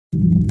Hey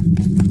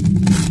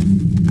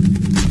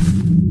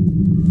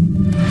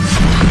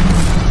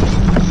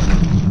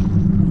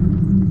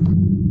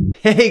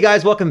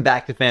guys, welcome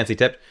back to Fantasy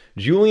Tips.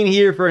 Julian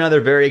here for another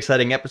very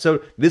exciting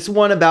episode. This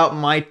one about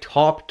my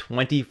top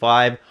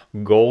 25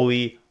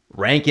 goalie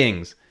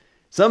rankings.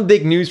 Some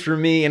big news for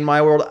me in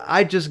my world.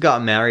 I just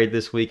got married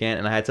this weekend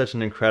and I had such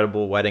an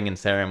incredible wedding and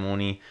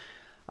ceremony.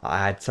 I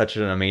had such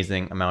an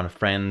amazing amount of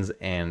friends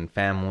and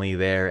family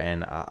there,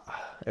 and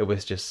it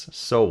was just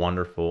so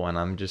wonderful, and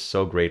I'm just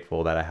so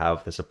grateful that I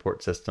have the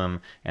support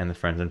system and the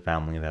friends and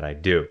family that I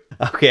do.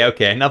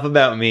 Okay, enough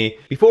about me.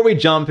 Before we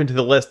jump into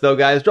the list though,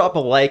 guys, drop a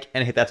like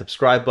and hit that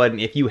subscribe button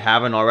if you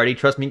haven't already.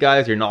 Trust me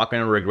guys, you're not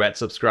going to regret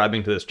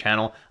subscribing to this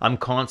channel. I'm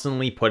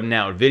constantly putting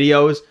out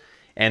videos,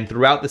 and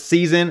throughout the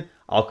season,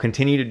 I'll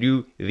continue to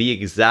do the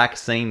exact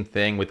same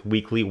thing with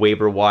weekly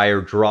waiver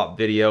wire drop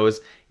videos.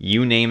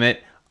 You name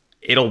it,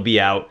 it'll be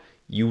out.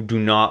 You do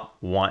not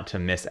want to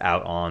miss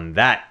out on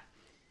that.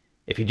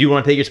 If you do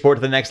want to take your sport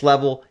to the next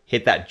level,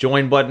 hit that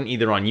join button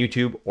either on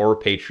YouTube or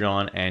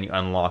Patreon, and you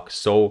unlock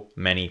so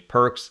many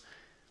perks,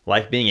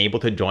 like being able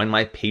to join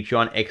my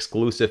Patreon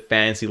exclusive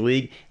fantasy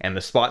league, and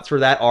the spots for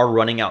that are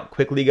running out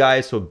quickly,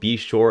 guys, so be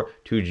sure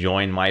to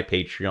join my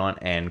Patreon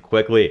and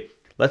quickly.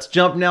 Let's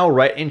jump now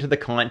right into the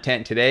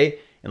content today,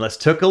 and let's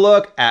take a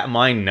look at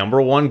my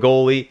 #1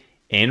 goalie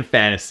in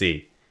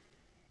fantasy.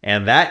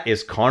 And that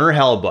is Connor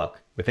Hellebuyck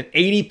with an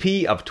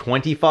ADP of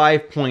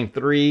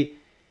 25.3.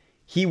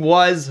 He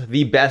was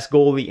the best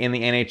goalie in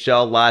the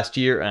NHL last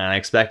year, and I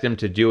expect him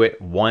to do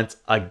it once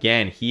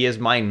again. He is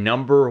my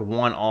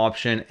 #1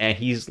 option, and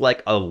he's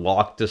like a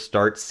lock to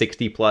start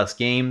 60+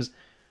 games.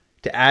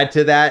 To add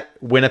to that,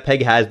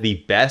 Winnipeg has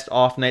the best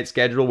off-night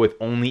schedule with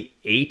only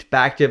 8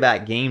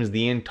 back-to-back games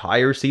the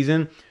entire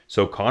season.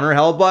 So Connor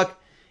Hellebuyck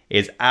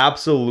is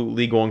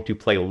absolutely going to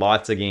play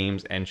lots of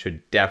games and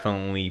should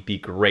definitely be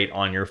great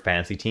on your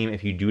fantasy team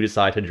if you do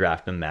decide to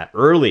draft him that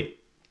early.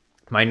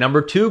 My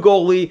 #2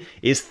 goalie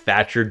is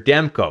Thatcher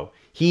Demko.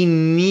 He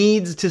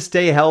needs to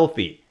stay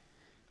healthy,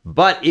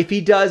 but if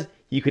he does,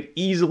 he could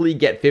easily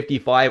get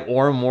 55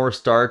 or more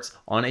starts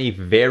on a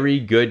very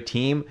good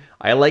team.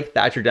 I like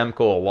Thatcher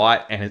Demko a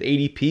lot, and his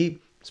ADP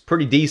is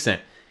pretty decent.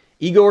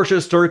 Igor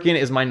Shesterkin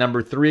is my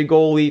 #3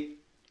 goalie.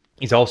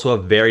 He's also a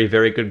very,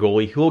 very good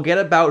goalie who will get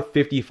about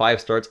 55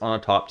 starts on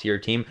a top-tier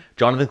team.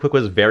 Jonathan Quick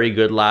was very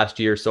good last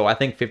year, so I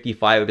think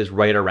 55 is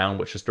right around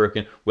what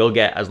Shesterkin will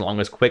get as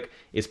long as Quick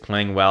is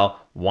playing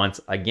well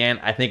once again.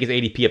 I think his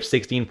ADP of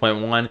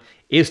 16.1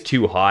 is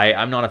too high.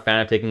 I'm not a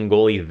fan of taking a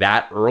goalie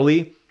that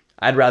early.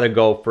 I'd rather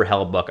go for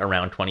Hellebuyck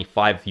around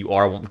 25 if you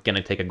are going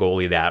to take a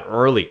goalie that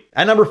early.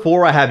 At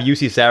 #4, I have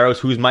UC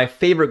Saros, who's my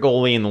favorite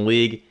goalie in the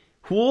league,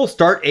 who will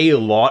start a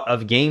lot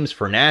of games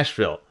for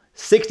Nashville.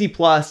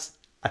 60+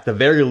 at the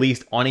very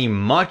least on a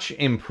much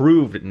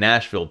improved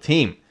Nashville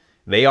team.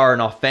 They are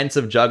an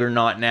offensive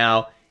juggernaut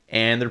now,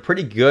 and they're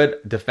pretty good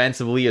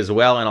defensively as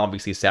well, and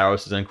obviously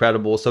Saros is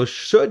incredible, so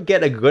should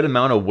get a good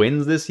amount of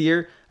wins this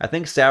year. I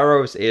think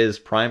Saros is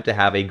primed to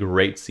have a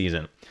great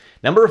season.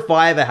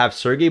 #5, I have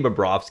Sergei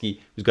Bobrovsky,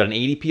 who's got an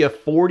ADP of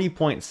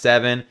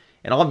 40.7,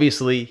 and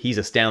obviously he's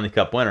a Stanley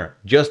Cup winner.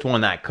 Just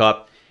won that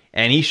cup.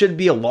 And he should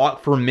be a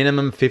lock for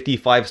minimum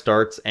 55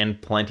 starts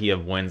and plenty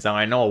of wins. Now,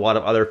 I know a lot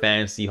of other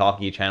fantasy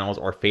hockey channels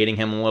are fading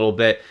him a little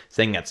bit,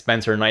 saying that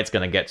Spencer Knight's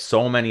going to get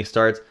so many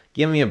starts.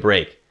 Give me a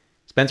break.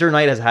 Spencer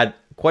Knight has had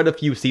quite a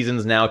few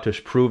seasons now to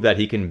prove that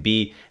he can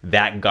be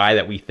that guy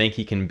that we think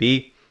he can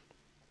be.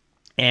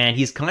 And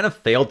he's kind of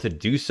failed to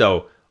do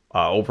so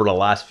over the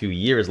last few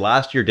years.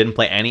 Last year, didn't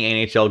play any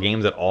NHL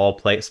games at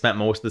all. Spent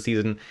most of the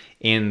season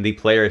in the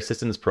player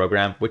assistance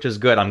program, which is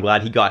good. I'm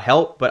glad he got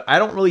help, but I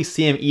don't really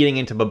see him eating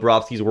into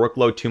Bobrovsky's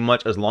workload too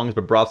much as long as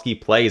Bobrovsky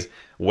plays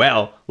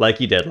well like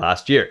he did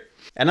last year.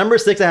 At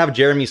 #6, I have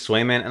Jeremy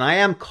Swayman, and I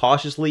am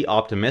cautiously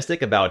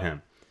optimistic about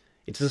him.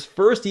 It's his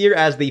first year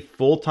as the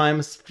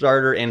full-time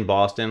starter in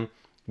Boston.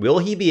 Will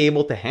he be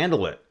able to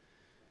handle it?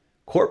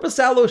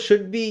 Korpisalo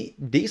should be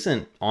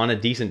decent on a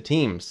decent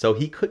team, so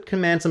he could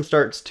command some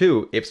starts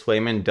too if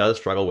Swayman does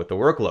struggle with the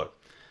workload.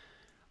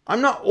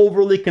 I'm not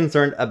overly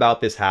concerned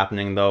about this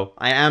happening though.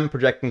 I am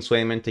projecting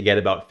Swayman to get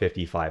about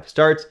 55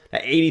 starts.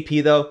 At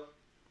ADP though,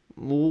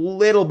 a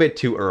little bit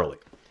too early.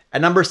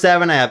 At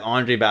 #7, I have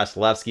Andrei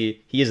Vasilevskiy.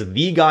 He is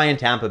the guy in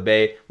Tampa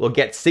Bay. Will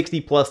get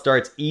 60+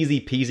 starts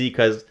easy peasy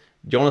because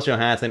Jonas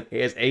Johansson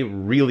is a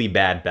really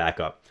bad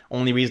backup.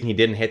 Only reason he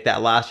didn't hit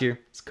that last year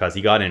is because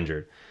he got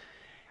injured.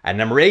 At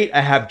 #8,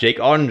 I have Jake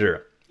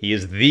Ottinger. He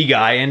is the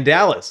guy in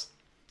Dallas.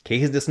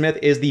 Casey DeSmith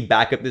is the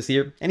backup this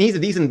year, and he's a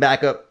decent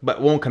backup,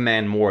 but won't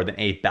command more than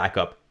a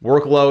backup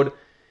workload.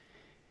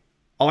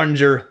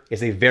 Ottinger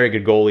is a very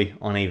good goalie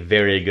on a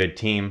very good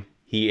team.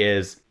 He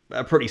is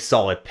a pretty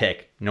solid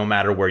pick, no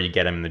matter where you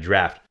get him in the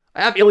draft.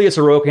 I have Ilya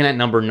Sorokin at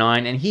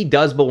 #9, and he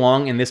does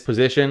belong in this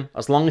position,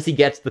 as long as he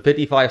gets the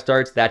 55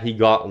 starts that he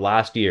got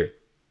last year.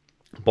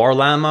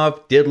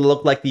 Varlamov did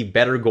look like the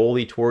better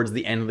goalie towards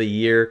the end of the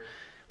year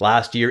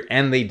last year,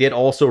 and they did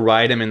also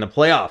ride him in the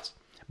playoffs.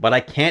 but I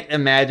can't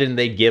imagine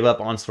they give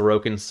up on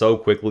Sorokin so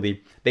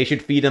quickly. They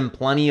should feed him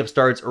plenty of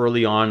starts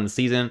early on in the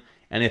season,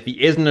 and if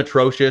he isn't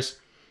atrocious,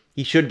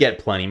 he should get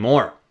plenty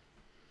more.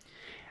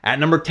 At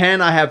number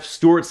 10, I have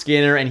Stuart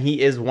Skinner, and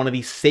he is one of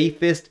the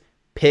safest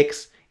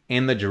picks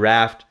in the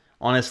draft.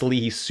 Honestly,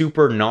 he's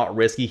super not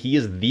risky. He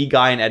is the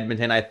guy in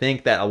Edmonton. I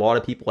think that a lot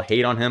of people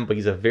hate on him, but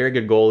he's a very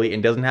good goalie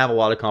and doesn't have a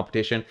lot of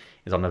competition.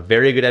 He's on a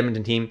very good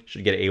Edmonton team,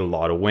 should get a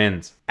lot of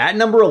wins. At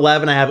number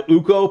 11, I have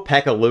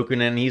Ukko-Pekka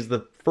Luukkonen. He's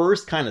the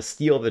first kind of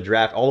steal of the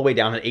draft, all the way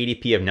down at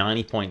ADP of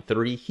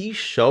 90.3. He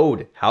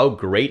showed how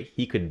great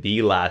he could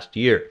be last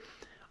year.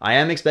 I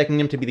am expecting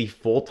him to be the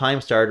full-time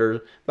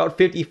starter, about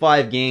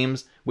 55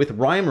 games, with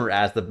Reimer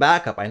as the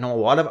backup. I know a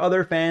lot of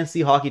other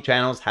fantasy hockey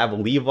channels have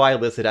Levi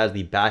listed as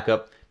the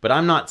backup, but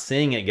I'm not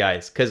seeing it,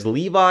 guys, because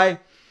Levi,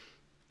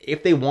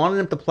 if they wanted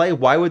him to play,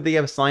 why would they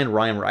have signed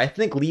Reimer? I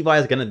think Levi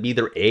is going to be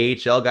their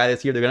AHL guy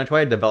this year. They're going to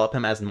try to develop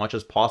him as much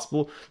as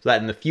possible so that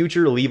in the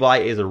future, Levi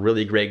is a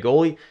really great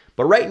goalie.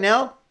 But right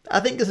now, I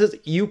think this is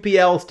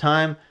UPL's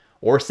time,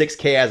 or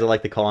 6K as I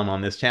like to call him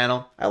on this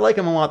channel. I like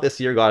him a lot this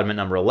year, got him at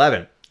number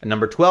 11. At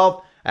number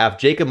 12, I have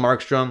Jacob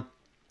Markstrom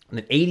with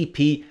an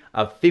ADP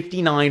of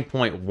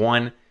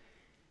 59.1.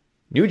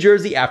 New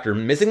Jersey, after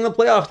missing the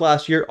playoffs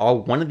last year, are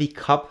one of the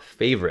Cup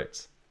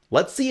favorites.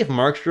 Let's see if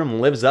Markstrom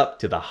lives up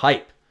to the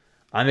hype.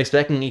 I'm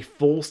expecting a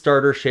full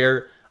starter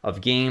share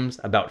of games,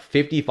 about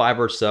 55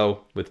 or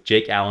so, with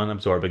Jake Allen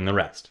absorbing the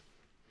rest.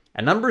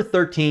 At number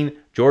 13,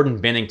 Jordan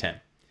Binnington.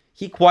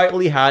 He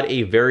quietly had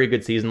a very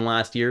good season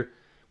last year,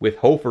 with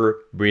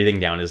Hofer breathing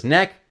down his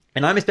neck,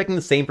 and I'm expecting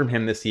the same from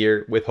him this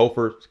year, with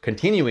Hofer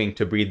continuing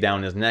to breathe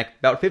down his neck,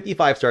 about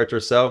 55 starts or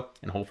so,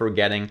 and Hofer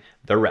getting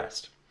the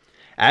rest.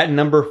 At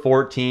number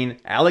 14,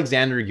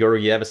 Alexander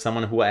Georgiev is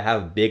someone who I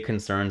have big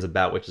concerns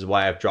about, which is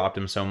why I've dropped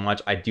him so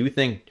much. I do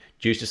think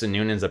Justus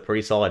Noonan is a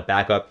pretty solid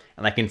backup,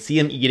 and I can see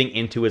him eating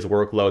into his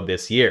workload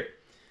this year.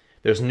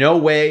 There's no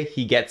way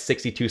he gets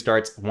 62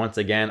 starts once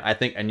again. I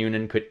think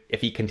Noonan could,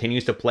 if he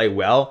continues to play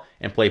well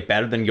and play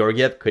better than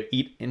Georgiev, could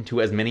eat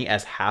into as many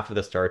as half of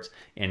the starts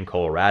in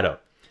Colorado.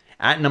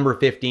 At number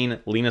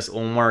 15, Linus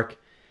Ullmark.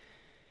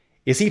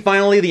 Is he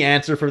finally the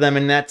answer for them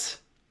in nets?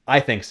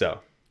 I think so.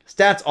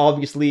 Stats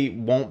obviously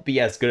won't be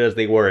as good as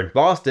they were in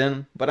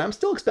Boston, but I'm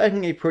still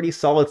expecting a pretty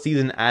solid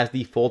season as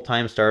the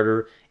full-time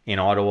starter in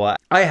Ottawa.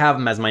 I have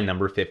him as my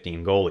number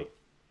 15 goalie.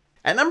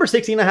 At number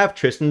 16, I have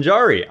Tristan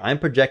Jarry. I'm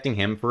projecting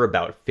him for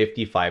about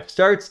 55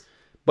 starts,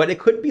 but it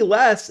could be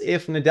less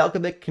if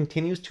Nedeljkovic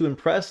continues to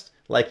impress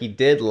like he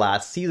did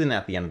last season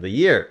at the end of the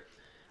year.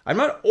 I'm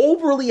not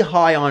overly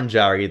high on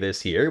Jarry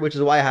this year, which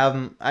is why I have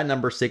him at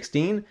number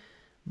 16.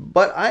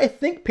 But I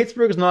think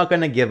Pittsburgh's not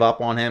going to give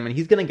up on him, and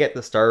he's going to get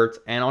the starts.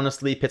 And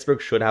honestly,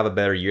 Pittsburgh should have a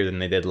better year than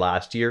they did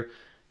last year.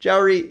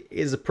 Jarry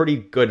is a pretty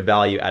good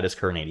value at his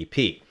current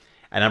ADP.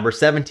 At number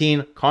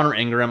 17, Connor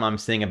Ingram, I'm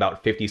seeing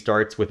about 50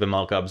 starts with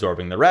Vejmelka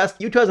absorbing the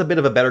rest. Utah's a bit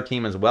of a better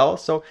team as well,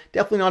 so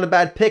definitely not a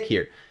bad pick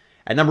here.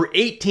 At number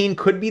 18,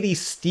 could be the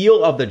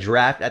steal of the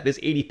draft at this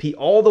ADP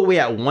all the way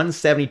at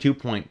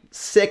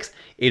 172.6.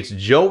 It's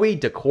Joey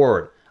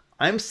Daccord.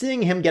 I'm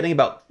seeing him getting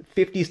about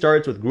 50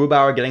 starts with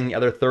Grubauer getting the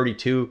other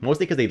 32,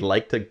 mostly because they'd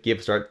like to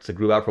give starts to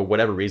Grubauer for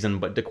whatever reason,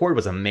 but Daccord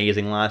was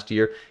amazing last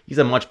year. He's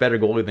a much better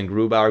goalie than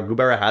Grubauer.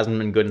 Grubauer hasn't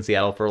been good in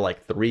Seattle for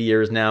like 3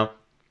 years now.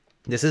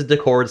 This is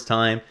Daccord's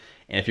time,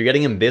 and if you're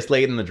getting him this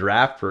late in the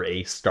draft for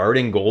a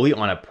starting goalie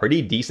on a pretty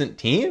decent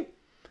team,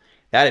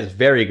 that is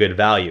very good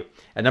value.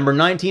 At number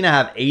 19, I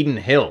have Adin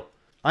Hill.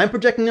 I'm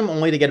projecting him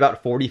only to get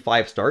about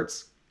 45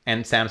 starts,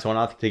 and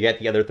Samsonov to get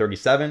the other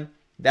 37.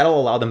 That'll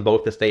allow them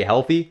both to stay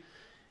healthy,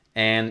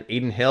 and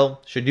Adin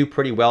Hill should do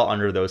pretty well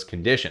under those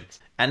conditions.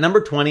 At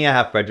number 20, I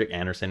have Frederik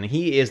Andersen, and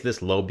he is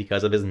this low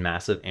because of his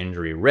massive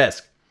injury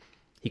risk.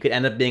 He could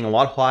end up being a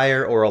lot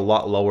higher or a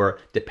lot lower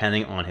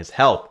depending on his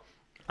health.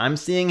 I'm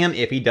seeing him,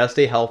 if he does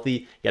stay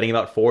healthy, getting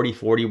about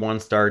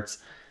 40-41 starts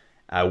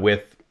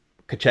with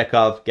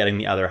Kochetkov getting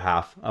the other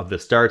half of the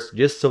starts,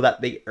 just so that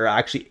they are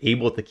actually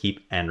able to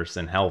keep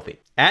Andersen healthy.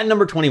 At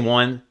number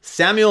 21,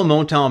 Samuel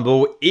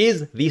Montembeault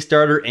is the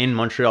starter in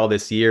Montreal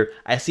this year.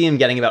 I see him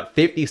getting about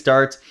 50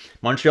 starts.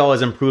 Montreal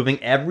is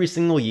improving every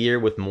single year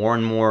with more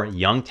and more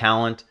young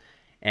talent,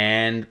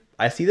 and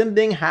I see them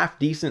being half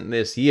decent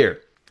this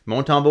year.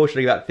 Montembeault should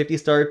get about 50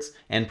 starts,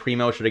 and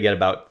Primo should get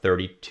about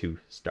 32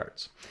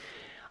 starts.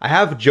 I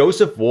have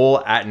Joseph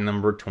Woll at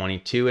number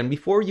 22, and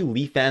before you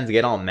Leaf fans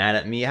get all mad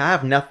at me, I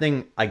have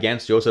nothing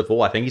against Joseph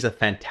Woll. I think he's a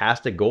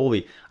fantastic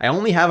goalie. I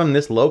only have him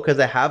this low because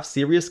I have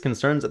serious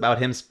concerns about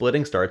him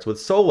splitting starts with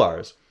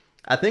Solars.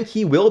 I think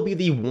he will be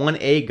the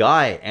 1A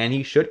guy, and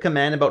he should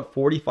command about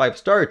 45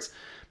 starts.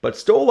 But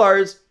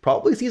Stolarz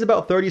probably sees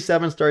about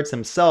 37 starts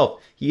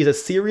himself. He is a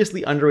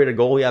seriously underrated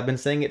goalie. I've been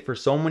saying it for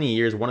so many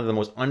years, one of the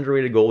most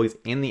underrated goalies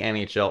in the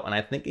NHL, and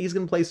I think he's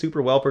going to play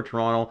super well for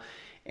Toronto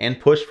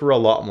and push for a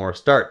lot more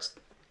starts.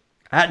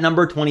 At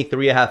number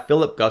 23, I have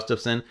Philip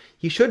Gustafsson.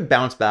 He should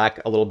bounce back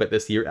a little bit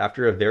this year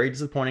after a very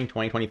disappointing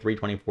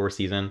 2023-24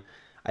 season.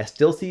 I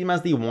still see him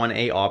as the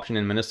 1A option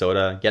in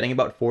Minnesota, getting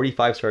about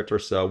 45 starts or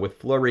so, with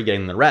Fleury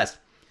getting the rest.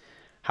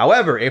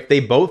 However, if they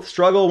both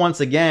struggle once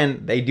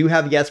again, they do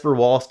have Jesper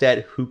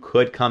Wallstedt, who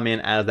could come in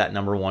as that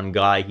number one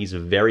guy. He's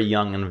very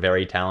young and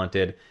very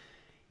talented.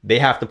 They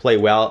have to play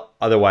well,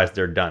 otherwise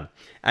they're done.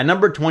 At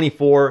number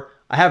 24,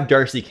 I have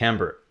Darcy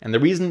Kemper. And the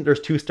reason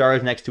there's 2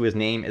 stars next to his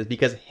name is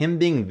because him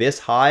being this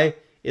high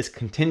is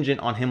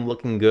contingent on him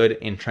looking good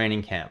in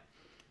training camp.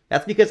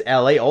 That's because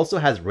LA also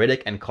has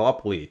Riddick and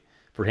Copley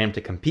for him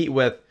to compete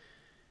with.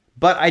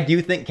 But I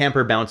do think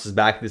Kemper bounces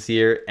back this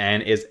year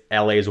and is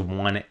LA's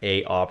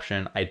 1A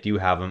option. I do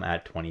have him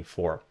at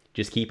 24.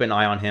 Just keep an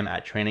eye on him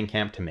at training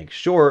camp to make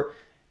sure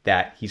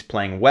that he's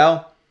playing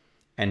well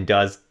and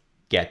does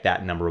get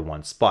that number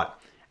 1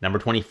 spot. Number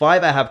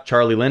 25, I have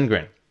Charlie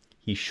Lindgren.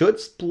 He should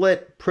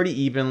split pretty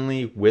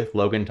evenly with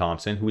Logan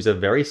Thompson, who's a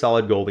very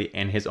solid goalie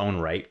in his own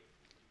right.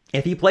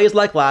 If he plays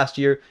like last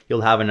year,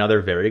 he'll have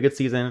another very good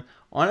season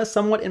on a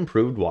somewhat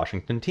improved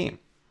Washington team.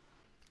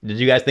 Did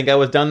you guys think I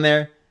was done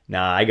there?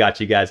 Nah, I got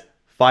you guys.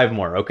 5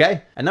 more,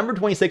 okay? At number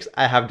 26,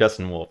 I have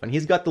Dustin Wolf, and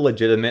he's got the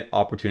legitimate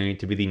opportunity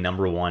to be the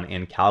number 1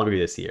 in Calgary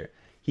this year.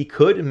 He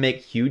could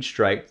make huge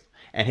strides,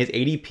 and his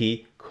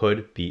ADP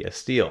could be a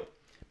steal.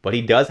 But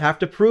he does have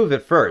to prove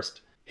it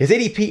first. His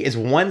ADP is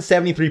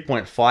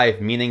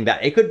 173.5, meaning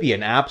that it could be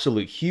an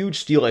absolute huge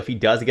steal if he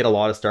does get a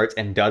lot of starts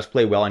and does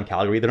play well in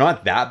Calgary. They're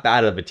not that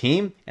bad of a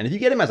team, and if you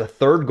get him as a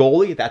 3rd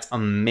goalie, that's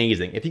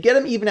amazing. If you get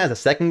him even as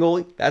a 2nd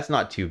goalie, that's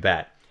not too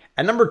bad.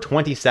 At number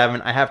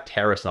 27, I have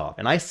Tarasov,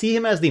 and I see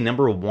him as the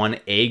number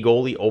 1A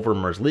goalie over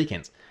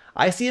Merzlikins.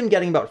 I see him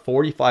getting about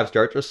 45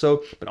 starts or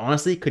so, but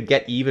honestly could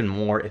get even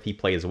more if he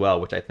plays well,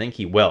 which I think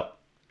he will.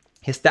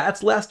 His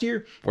stats last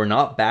year were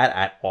not bad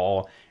at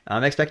all, and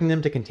I'm expecting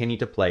him to continue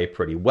to play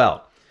pretty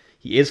well.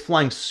 He is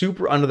flying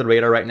super under the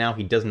radar right now.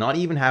 He does not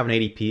even have an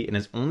ADP and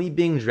is only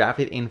being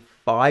drafted in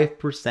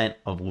 5%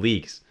 of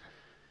leagues.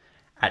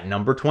 At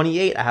number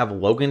 28, I have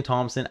Logan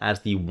Thompson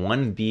as the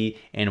 1B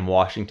in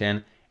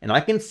Washington, and I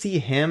can see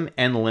him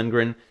and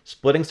Lindgren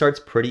splitting starts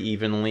pretty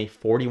evenly,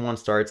 41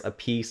 starts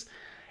apiece.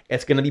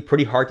 It's going to be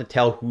pretty hard to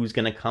tell who's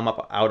going to come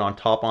up out on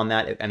top on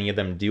that, if any of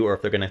them do, or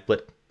if they're going to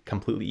split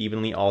completely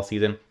evenly all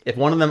season. If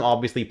one of them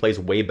obviously plays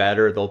way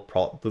better, they'll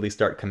probably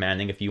start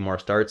commanding a few more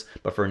starts.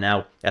 But for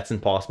now, that's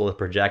impossible to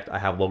project. I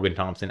have Logan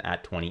Thompson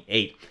at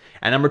 28.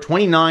 At number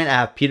 29, I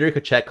have Peter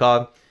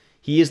Kochetkov.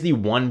 He is the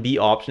 1B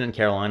option in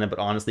Carolina, but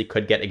honestly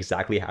could get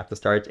exactly half the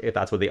starts if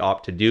that's what they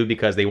opt to do,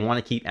 because they want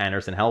to keep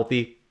Anderson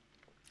healthy.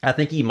 I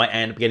think he might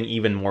end up getting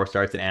even more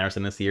starts than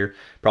Anderson this year,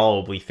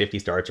 probably 50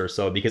 starts or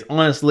so, because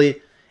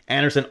honestly,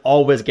 Anderson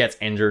always gets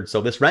injured.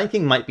 So this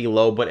ranking might be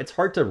low, but it's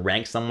hard to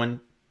rank someone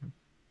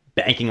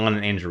banking on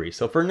an injury.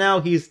 So for now,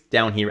 he's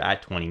down here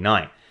at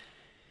 29.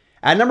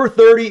 At number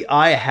 30,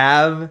 I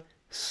have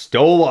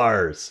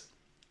Stolarz.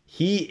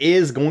 He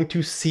is going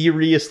to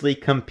seriously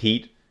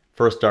compete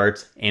for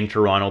starts in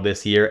Toronto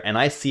this year, and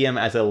I see him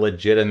as a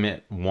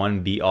legitimate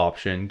 1B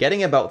option,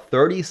 getting about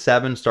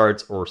 37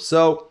 starts or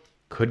so.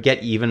 Could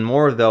get even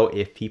more, though,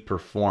 if he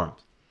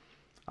performs.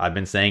 I've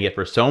been saying it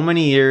for so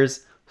many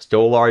years.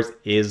 Stolarz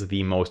is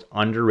the most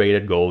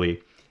underrated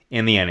goalie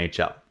in the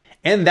NHL.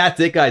 And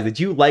that's it, guys. Did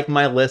you like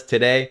my list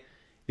today?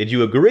 Did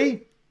you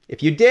agree?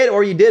 If you did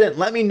or you didn't,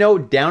 let me know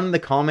down in the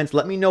comments.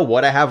 Let me know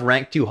what I have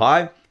ranked too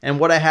high and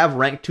what I have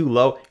ranked too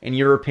low in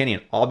your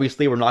opinion.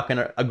 Obviously, we're not going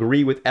to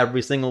agree with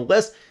every single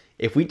list.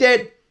 If we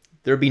did,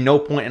 there'd be no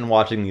point in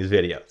watching these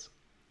videos.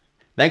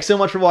 Thanks so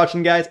much for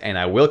watching, guys, and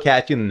I will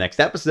catch you in the next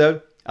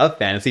episode of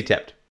Fantasy Tipped.